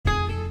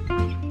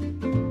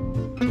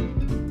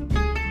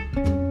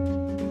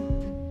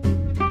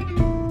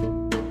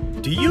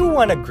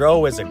want to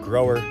grow as a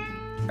grower?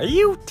 Are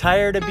you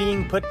tired of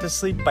being put to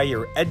sleep by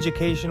your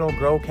educational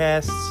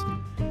growcasts?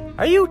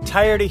 Are you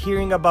tired of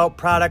hearing about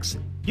products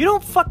you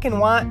don't fucking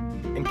want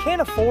and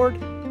can't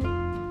afford?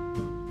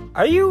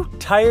 Are you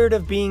tired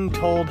of being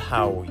told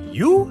how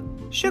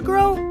you should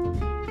grow?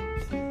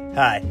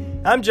 Hi,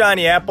 I'm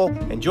Johnny Apple,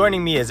 and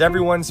joining me is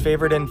everyone's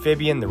favorite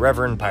amphibian, the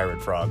Reverend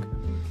Pirate Frog.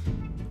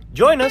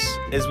 Join us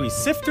as we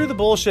sift through the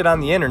bullshit on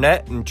the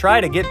internet and try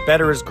to get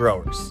better as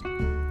growers.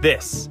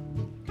 This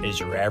is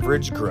your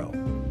average grow.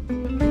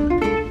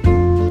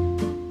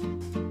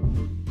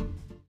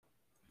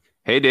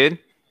 Hey, dude.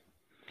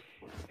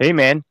 Hey,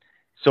 man.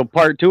 So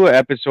part 2 of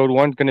episode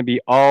 1 is going to be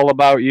all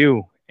about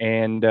you.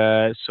 And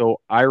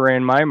so I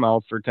ran my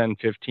mouth for 10,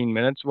 15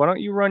 minutes. Why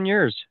don't you run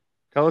yours?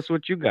 Tell us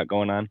what you got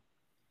going on.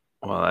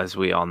 Well, as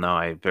we all know,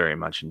 I very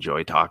much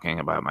enjoy talking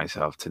about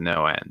myself to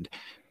no end.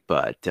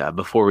 But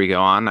before we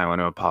go on, I want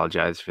to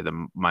apologize for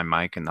my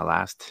mic in the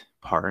last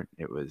part.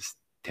 It was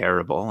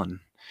terrible and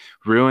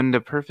ruined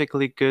a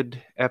perfectly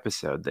good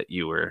episode that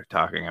you were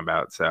talking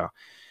about. So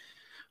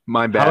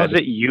my bad. How's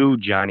it you,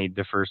 Johnny,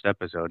 the first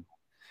episode?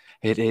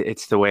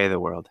 It's the way of the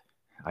world.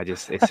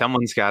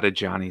 Someone's got a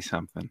Johnny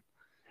something.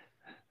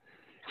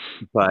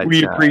 But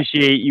we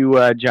appreciate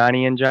you,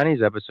 Johnny and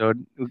Johnny's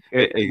episode.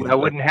 Exactly. I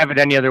wouldn't have it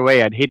any other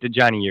way. I'd hate to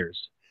Johnny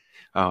yours.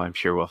 Oh, I'm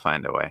sure we'll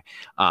find a way.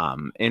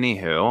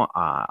 Anywho,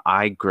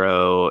 I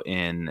grow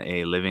in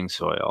a living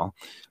soil.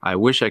 I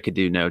wish I could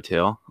do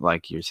no-till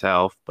like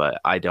yourself, but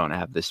I don't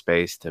have the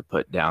space to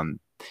put down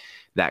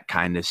that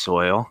kind of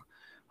soil.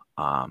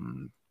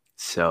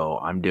 So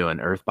I'm doing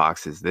earth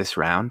boxes this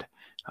round,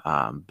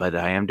 but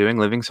I am doing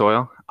living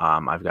soil.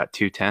 I've got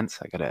 2 tents.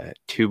 I got a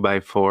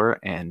 2x4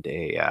 and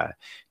a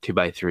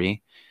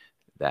 2x3.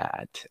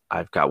 That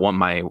I've got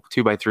my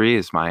 2x3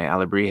 is my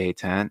Alebrije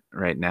tent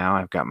right now.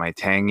 I've got my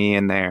Tangy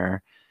in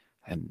there,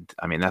 and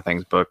I mean that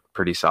thing's booked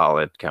pretty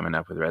solid, coming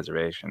up with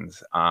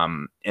reservations.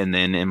 And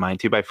then in my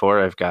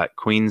 2x4 I've got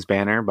Queen's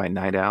Banner by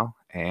Night Owl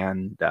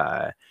and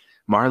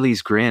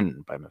Marley's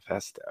Grin by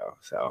Mephisto.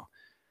 So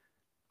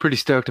pretty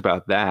stoked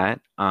about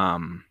that.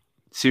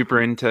 Super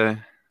into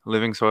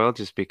living soil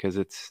just because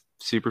it's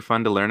super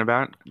fun to learn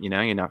about. You know,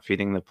 you're not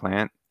feeding the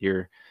plant,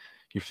 you're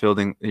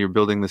building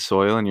the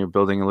soil, and you're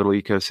building a little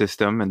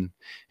ecosystem, and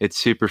it's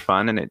super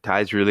fun, and it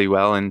ties really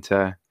well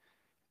into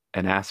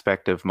an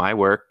aspect of my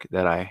work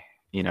that I,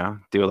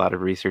 do a lot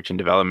of research and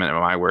development of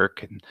my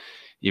work. And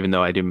even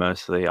though I do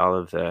mostly all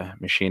of the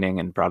machining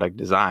and product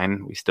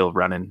design, we still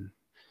run in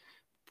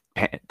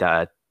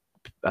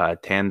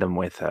tandem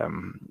with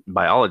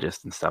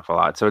biologists and stuff a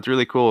lot. So it's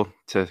really cool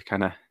to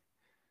kind of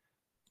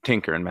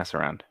tinker and mess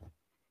around.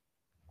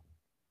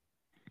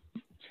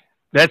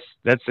 That's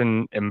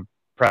an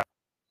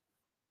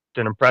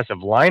impressive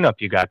lineup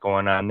you got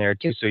going on there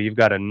too. So you've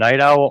got a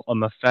Night Owl, a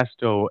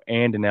Mephisto,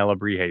 and an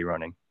Alebrije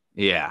running.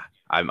 Yeah,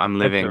 I'm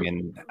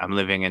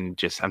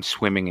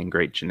swimming in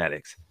great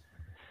genetics.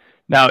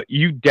 Now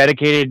you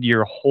dedicated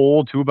your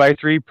whole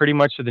 2x3 pretty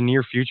much to the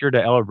near future to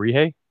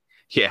Alebrije.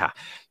 Yeah,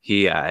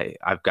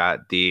 I've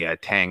got the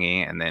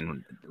Tangy, and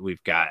then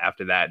we've got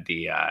after that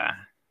the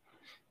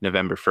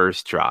November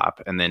 1st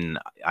drop, and then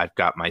I've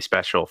got my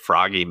special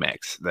Froggy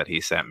mix that he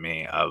sent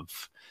me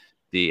of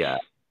the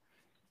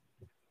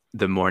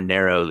more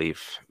narrow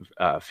leaf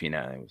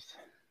phenoms.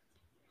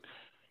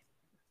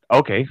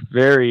 Okay,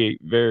 very,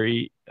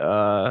 very,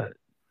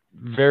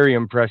 very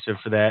impressive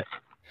for that.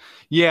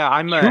 Yeah,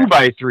 I'm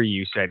 2x3.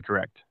 You said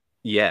correct.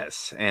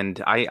 Yes,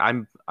 and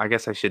I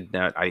guess I should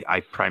note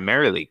I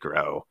primarily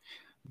grow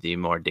the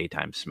more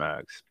daytime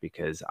smugs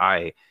because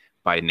I,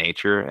 by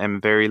nature, am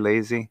very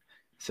lazy,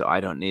 so I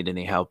don't need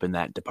any help in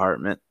that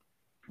department.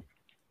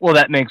 Well,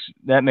 that makes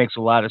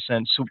a lot of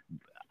sense. So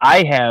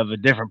I have a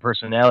different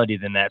personality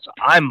than that, so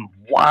I'm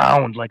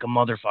wound like a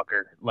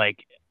motherfucker.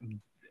 Like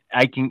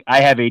I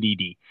have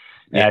ADD,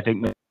 and I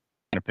think I'm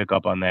gonna pick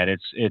up on that.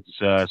 It's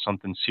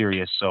something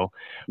serious. So,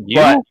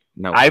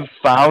 I've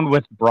found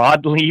with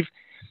broadleaf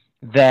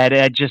that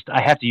I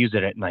have to use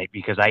it at night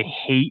because I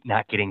hate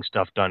not getting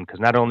stuff done. Because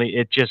not only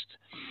it just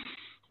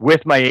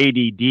with my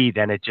ADD,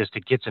 then it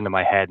gets into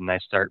my head, and I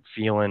start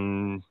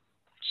feeling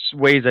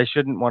ways I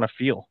shouldn't want to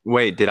feel.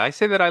 Wait, did I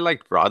say that I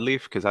liked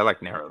broadleaf? Because I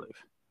like narrowleaf.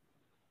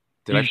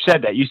 You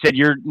said that. You said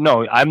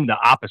I'm the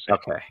opposite.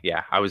 Okay,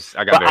 yeah,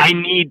 I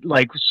need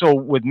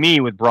with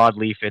me with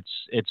broadleaf,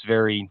 it's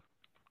very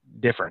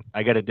different.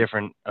 I get a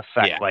different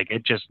effect. Yeah. Like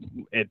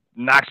it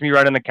knocks me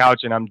right on the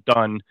couch and I'm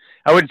done.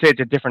 I wouldn't say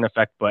it's a different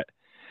effect, but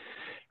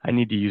I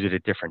need to use it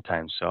at different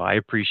times. So I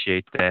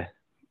appreciate the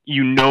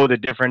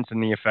difference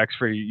in the effects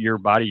for your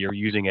body. You're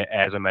using it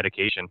as a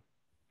medication.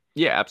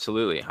 Yeah,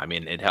 absolutely. I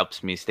mean, it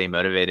helps me stay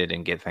motivated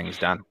and get things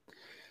done.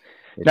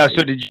 So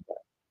did you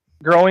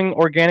growing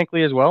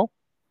organically as well?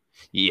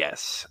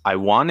 Yes, I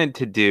wanted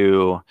to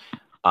do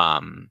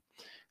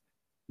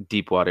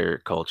deep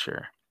water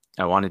culture.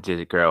 I wanted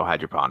to grow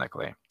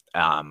hydroponically.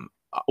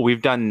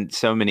 We've done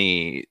so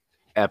many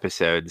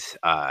episodes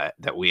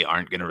that we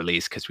aren't going to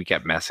release because we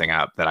kept messing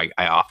up that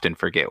I often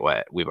forget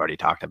what we've already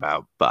talked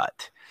about.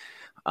 But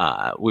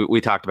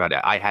we talked about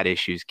it. I had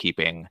issues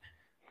keeping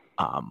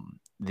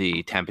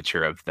the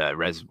temperature of the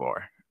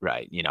reservoir,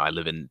 right? I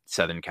live in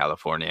Southern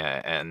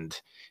California and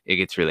it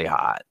gets really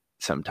hot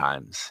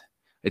sometimes.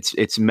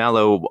 It's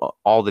mellow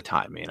all the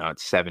time,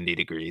 it's 70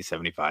 degrees,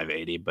 75,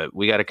 80, but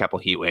we got a couple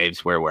heat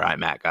waves where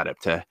I'm at got up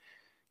to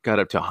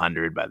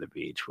 100 by the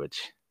beach,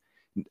 which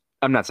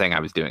I'm not saying I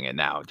was doing it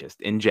now,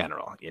 just in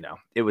general,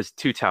 it was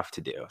too tough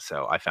to do.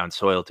 So I found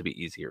soil to be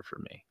easier for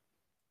me.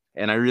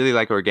 And I really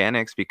like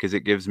organics because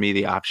it gives me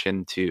the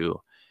option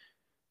to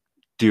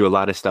do a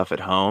lot of stuff at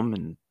home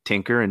and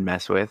tinker and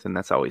mess with, and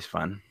that's always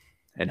fun.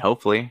 And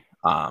hopefully,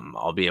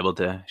 I'll be able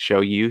to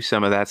show you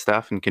some of that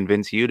stuff and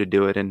convince you to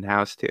do it in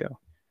house too.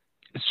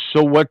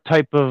 So what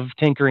type of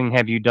tinkering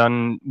have you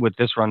done with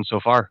this run so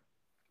far?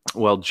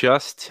 Well,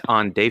 just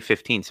on day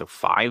 15, so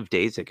 5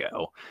 days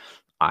ago,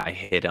 I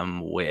hit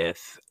him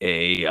with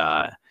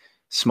a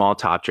small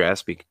top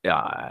dress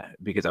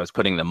because I was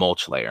putting the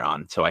mulch layer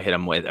on. So I hit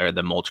him with, or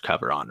the mulch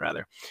cover on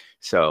rather.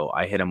 So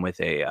I hit him with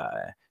a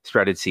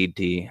spreaded seed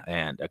tea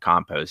and a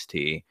compost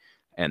tea,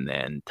 and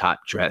then top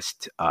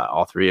dressed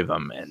all three of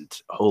them. And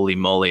holy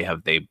moly,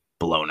 have they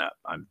blown up!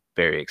 I'm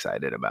very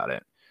excited about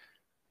it.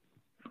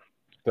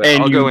 But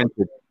And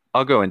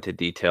I'll go into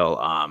detail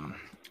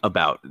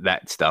about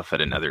that stuff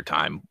at another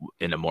time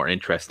in a more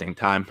interesting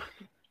time.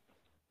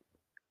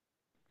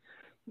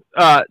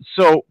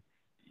 So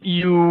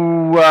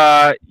you,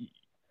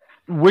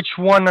 which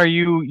one are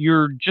you?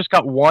 You're just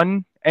got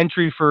one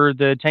entry for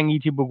the Tangi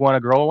Tibuguana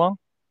Grow Along?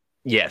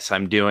 Yes,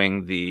 I'm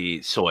doing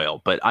the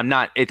soil, but I'm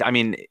not. I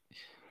mean,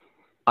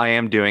 I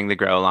am doing the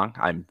grow along.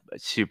 I'm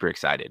super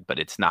excited, but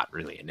it's not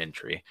really an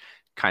entry.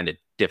 Kind of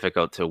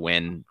difficult to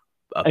win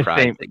a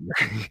prize.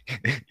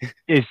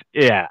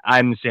 Yeah,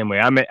 I'm the same way.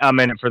 I'm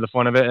in it for the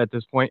fun of it at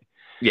this point.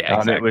 Yeah,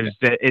 exactly.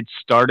 It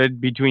started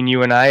between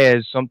you and I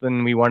as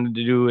something we wanted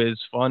to do as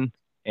fun,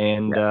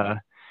 and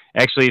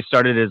actually it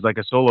started as like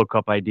a solo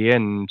cup idea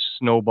and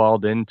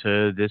snowballed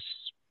into this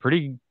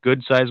pretty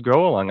good sized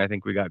grow along I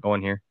think we got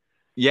going here.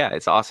 Yeah,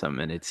 it's awesome,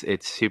 and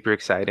it's super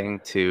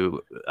exciting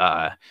to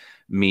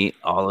meet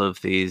all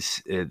of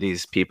these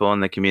people in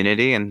the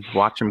community and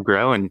watch them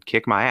grow and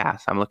kick my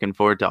ass. I'm looking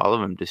forward to all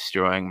of them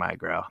destroying my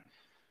grow.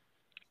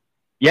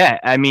 Yeah,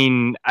 I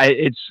mean,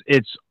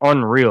 it's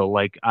unreal.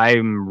 Like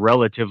I'm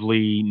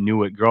relatively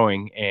new at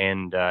growing,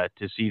 and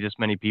to see this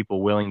many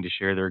people willing to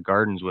share their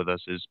gardens with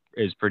us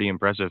is pretty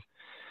impressive.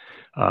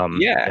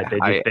 Yeah,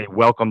 They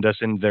welcomed us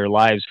into their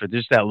lives for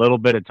just that little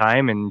bit of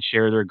time and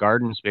share their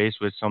garden space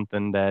with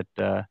something that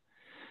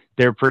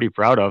they're pretty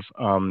proud of,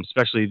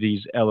 especially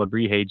these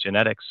Elabrije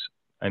genetics.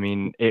 I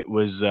mean, it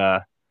was.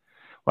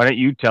 Why don't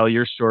you tell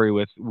your story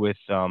with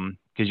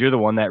because you're the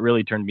one that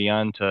really turned me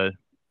on to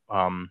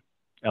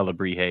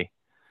Elabrije.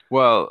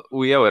 well,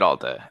 we owe it all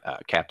to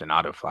Captain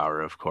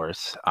Autoflower, of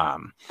course.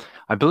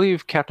 I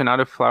believe Captain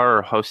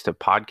Autoflower hosts a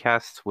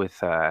podcast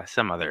with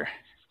some other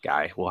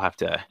guy. We'll have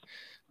to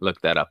look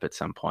that up at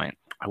some point.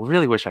 I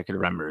really wish I could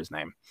remember his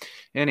name.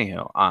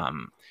 Anyhow,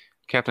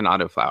 Captain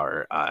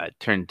Autoflower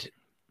turned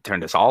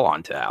us all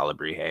onto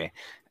Elabrije.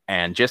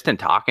 And just in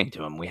talking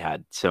to him, we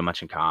had so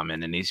much in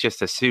common. And he's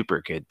just a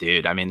super good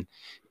dude. I mean,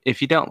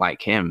 if you don't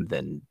like him,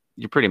 then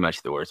you're pretty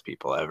much the worst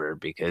people ever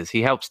because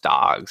he helps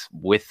dogs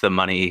with the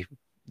money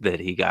that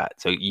he got.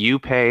 So you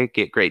pay,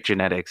 get great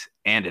genetics,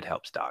 and it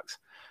helps dogs.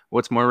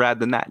 What's more rad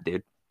than that,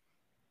 dude?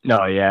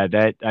 No, yeah,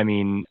 that I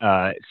mean,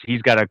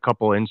 he's got a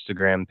couple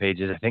Instagram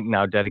pages I think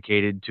now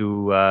dedicated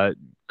to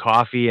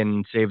coffee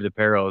and Save the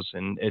Paros,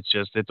 and it's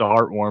a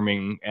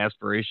heartwarming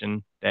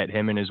aspiration that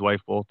him and his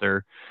wife both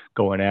are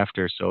going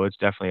after. So it's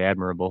definitely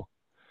admirable.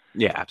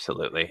 Yeah,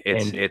 absolutely.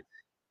 It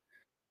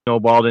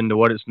snowballed into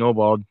what it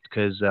snowballed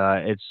because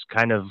it's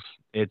kind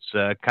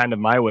of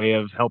my way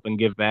of helping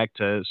give back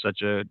to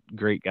such a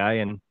great guy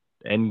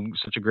and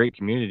such a great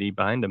community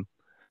behind him.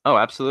 Oh,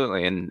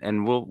 absolutely,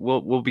 and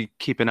we'll be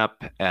keeping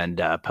up and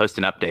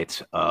posting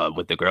updates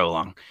with the grow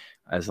along,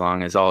 as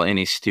long as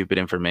any stupid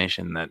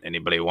information that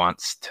anybody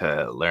wants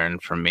to learn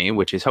from me,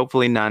 which is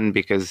hopefully none,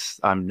 because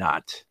I'm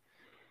not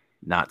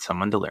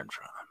someone to learn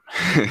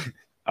from.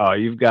 Oh,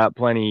 you've got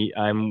plenty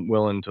I'm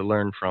willing to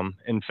learn from.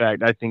 In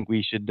fact, I think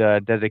we should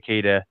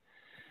dedicate a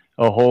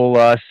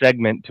whole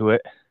segment to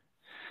it.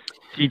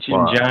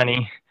 Teaching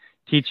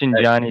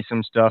Johnny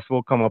some stuff.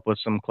 We'll come up with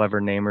some clever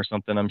name or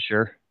something, I'm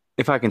sure.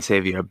 If I can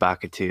save you a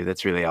buck or two,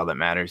 that's really all that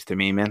matters to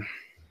me, man.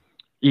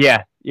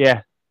 Yeah.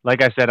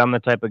 Like I said, I'm the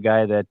type of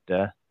guy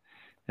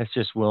that's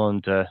just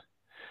willing to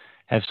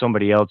have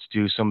somebody else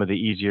do some of the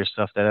easier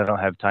stuff that I don't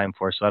have time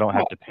for, so I don't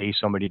have to pay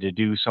somebody to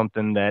do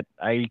something that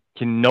I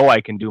can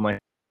do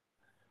myself.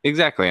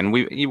 Exactly, and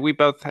we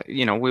both,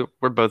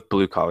 we're both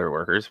blue collar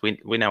workers.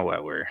 We know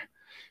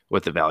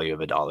what the value of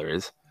a dollar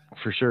is.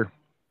 For sure.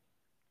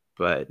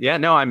 But yeah,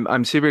 no,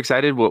 I'm super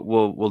excited.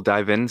 We'll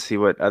dive in, see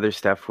what other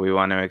stuff we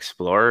want to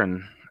explore,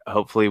 and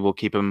hopefully we'll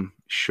keep them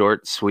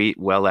short, sweet,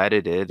 well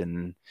edited,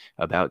 and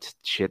about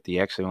shit that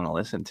you actually want to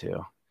listen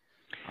to.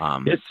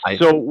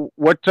 So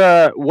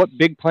what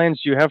big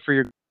plans do you have for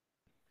your?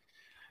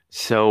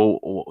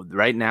 So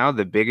right now,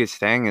 the biggest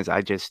thing is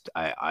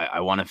I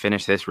want to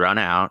finish this run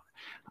out.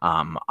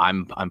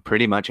 I'm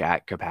pretty much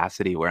at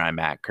capacity where I'm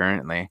at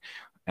currently,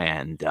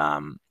 and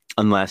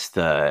unless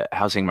the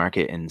housing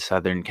market in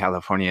Southern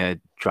California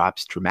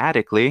drops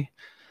dramatically,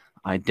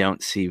 I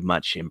don't see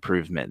much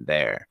improvement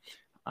there.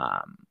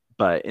 Um,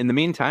 but in the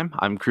meantime,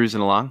 I'm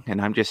cruising along,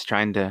 and I'm just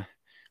trying to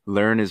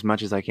learn as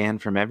much as I can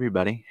from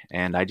everybody,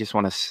 and I just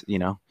want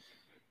to,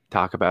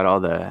 talk about all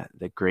the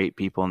great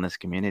people in this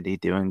community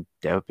doing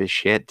dope as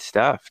shit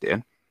stuff,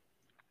 dude.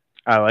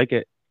 I like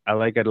it. I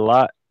like it a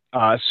lot.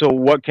 So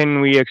what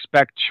can we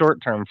expect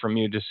short term from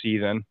you to see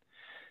then?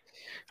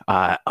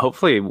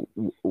 Hopefully,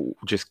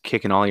 just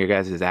kicking all your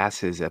guys'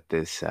 asses at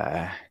this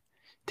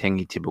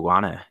Tangy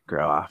Tibuana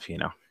grow off.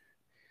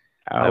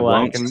 I Well, I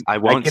won't. can I I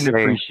won't can say.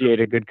 appreciate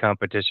a good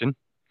competition.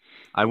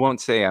 I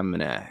won't say I'm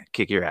gonna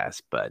kick your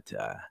ass, but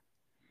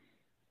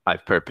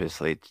I've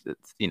purposely,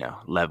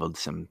 leveled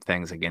some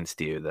things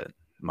against you that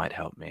might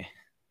help me.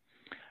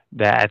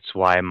 That's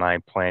why my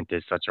plant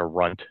is such a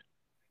runt.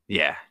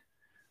 Yeah,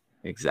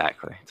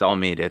 exactly. It's all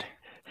me, dude.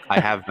 I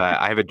have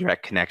a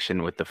direct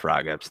connection with the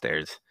frog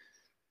upstairs.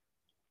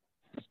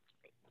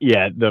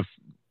 Yeah, the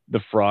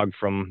frog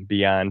from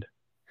beyond.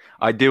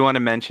 I do want to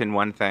mention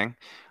one thing.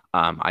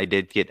 I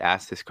did get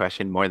asked this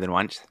question more than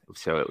once,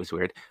 so it was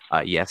weird.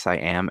 Yes, I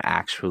am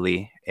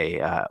actually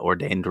a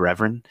ordained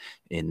reverend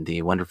in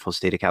the wonderful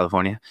state of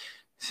California.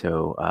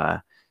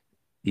 So,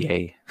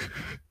 yay.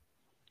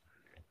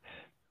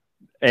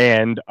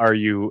 And are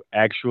you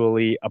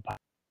actually a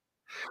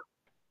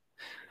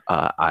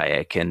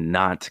I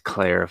cannot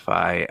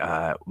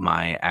clarify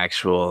my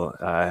actual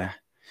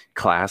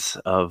class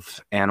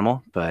of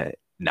animal, but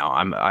no,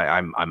 I'm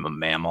a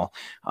mammal.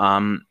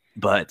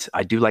 But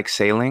I do like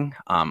sailing.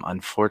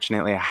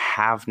 Unfortunately, I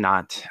have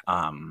not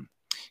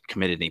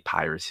committed any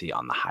piracy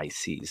on the high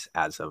seas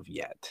as of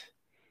yet,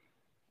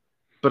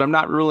 but I'm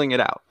not ruling it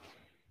out.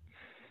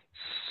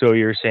 So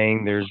you're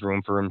saying there's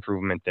room for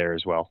improvement there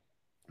as well?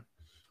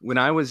 When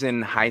I was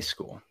in high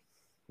school,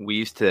 we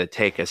used to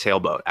take a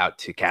sailboat out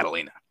to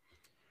Catalina.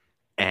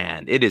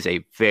 And it is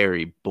a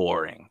very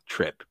boring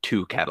trip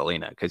to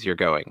Catalina because you're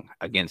going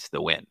against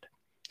the wind.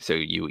 So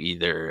you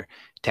either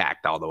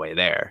tacked all the way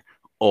there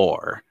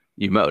or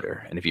you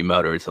motor. And if you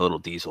motor, it's a little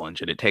diesel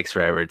engine. It takes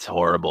forever. It's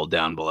horrible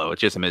down below.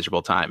 It's just a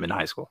miserable time in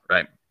high school,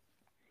 right?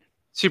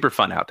 Super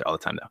fun out there all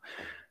the time, though.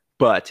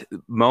 But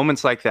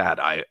moments like that,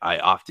 I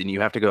often,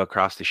 you have to go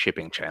across the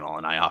shipping channel.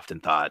 And I often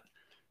thought,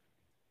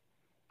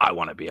 I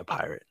want to be a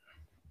pirate.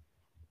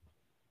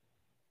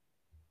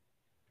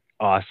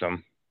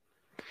 Awesome.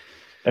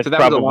 That's So that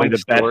was a probably long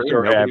the best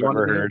story Nobody I've wanted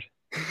ever to heard.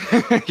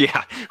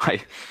 Yeah,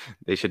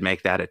 they should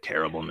make that a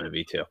terrible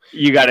movie too.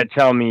 You got to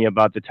tell me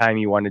about the time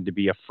you wanted to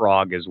be a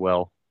frog as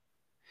well.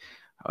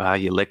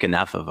 You lick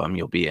enough of them,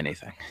 you'll be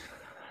anything.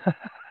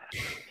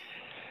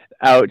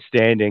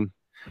 Outstanding.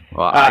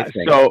 Well, I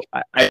think So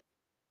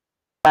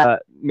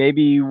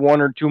maybe one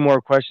or two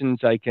more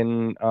questions I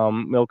can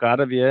milk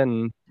out of you,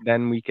 and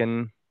then we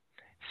can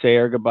say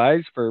our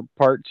goodbyes for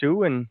part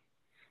two and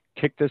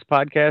kick this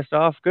podcast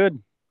off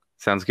good.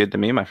 sounds good to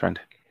me, my friend.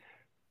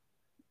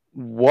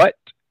 What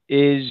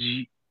is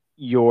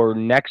your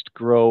next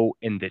grow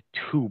in the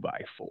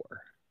 2x4?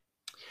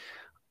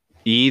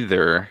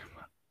 Either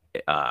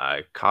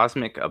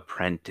Cosmic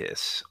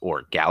Apprentice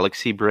or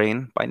Galaxy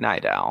Brain by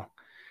Night Owl.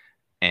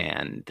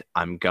 And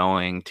I'm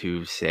going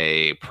to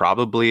say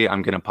probably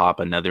I'm going to pop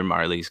another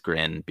Marley's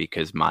Grin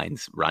because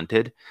mine's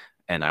runted.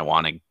 And I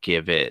want to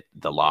give it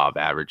the law of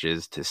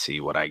averages to see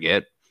what I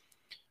get.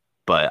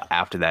 But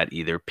after that,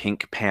 either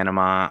Pink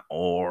Panama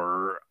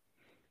or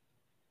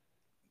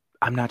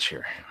I'm not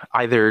sure.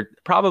 Either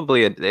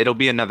probably it'll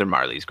be another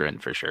Marley's Grin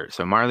for sure.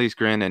 So Marley's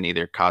Grin and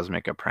either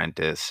Cosmic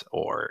Apprentice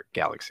or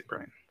Galaxy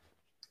Brain.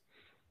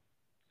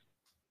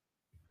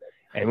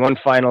 And one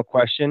final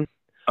question.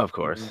 Of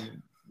course.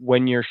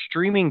 When you're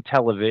streaming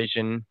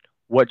television,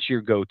 what's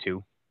your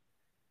go-to?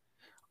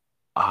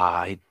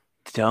 I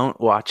don't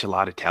watch a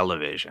lot of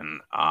television.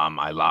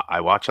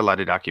 I watch a lot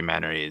of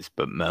documentaries,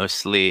 but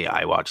mostly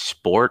I watch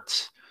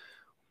sports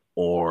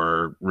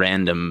or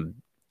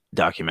random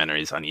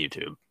documentaries on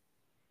YouTube.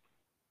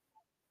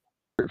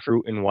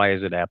 Fruit, and why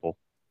is it apple?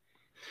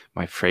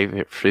 My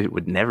favorite fruit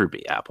would never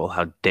be apple.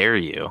 How dare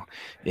you?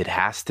 It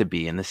has to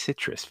be in the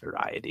citrus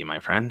variety, my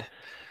friend.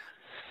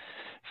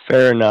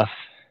 Fair enough.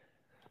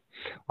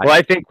 Well,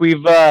 I think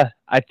we've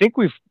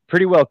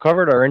pretty well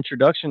covered our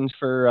introductions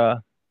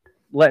for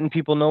letting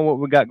people know what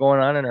we got going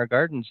on in our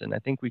gardens, and I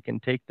think we can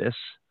take this.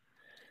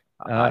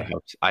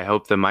 I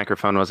hope the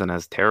microphone wasn't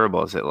as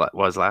terrible as it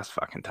was last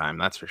fucking time.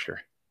 That's for sure.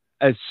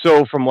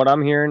 So from what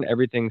I'm hearing,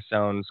 everything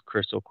sounds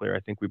crystal clear.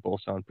 I think we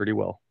both sound pretty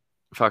well.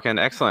 Fucking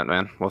excellent,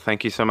 man. Well,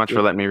 thank you so much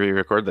for letting me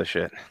re-record this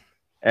shit.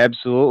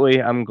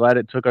 Absolutely. I'm glad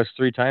it took us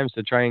 3 times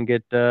to try and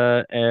get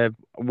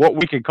what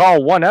we could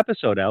call one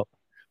episode out.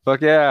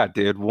 Fuck yeah,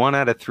 dude. 1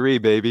 out of 3,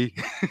 baby.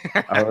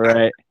 All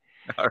right.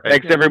 All right.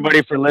 Thanks,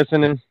 everybody, for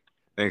listening.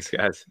 Thanks,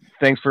 guys.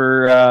 Thanks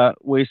for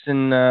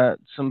wasting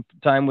some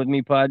time with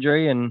me,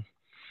 Padre, and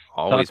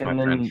Always, talking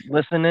my friend. and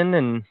listening,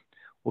 and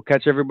we'll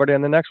catch everybody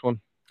on the next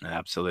one.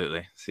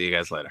 Absolutely. See you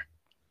guys later.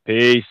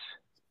 Peace.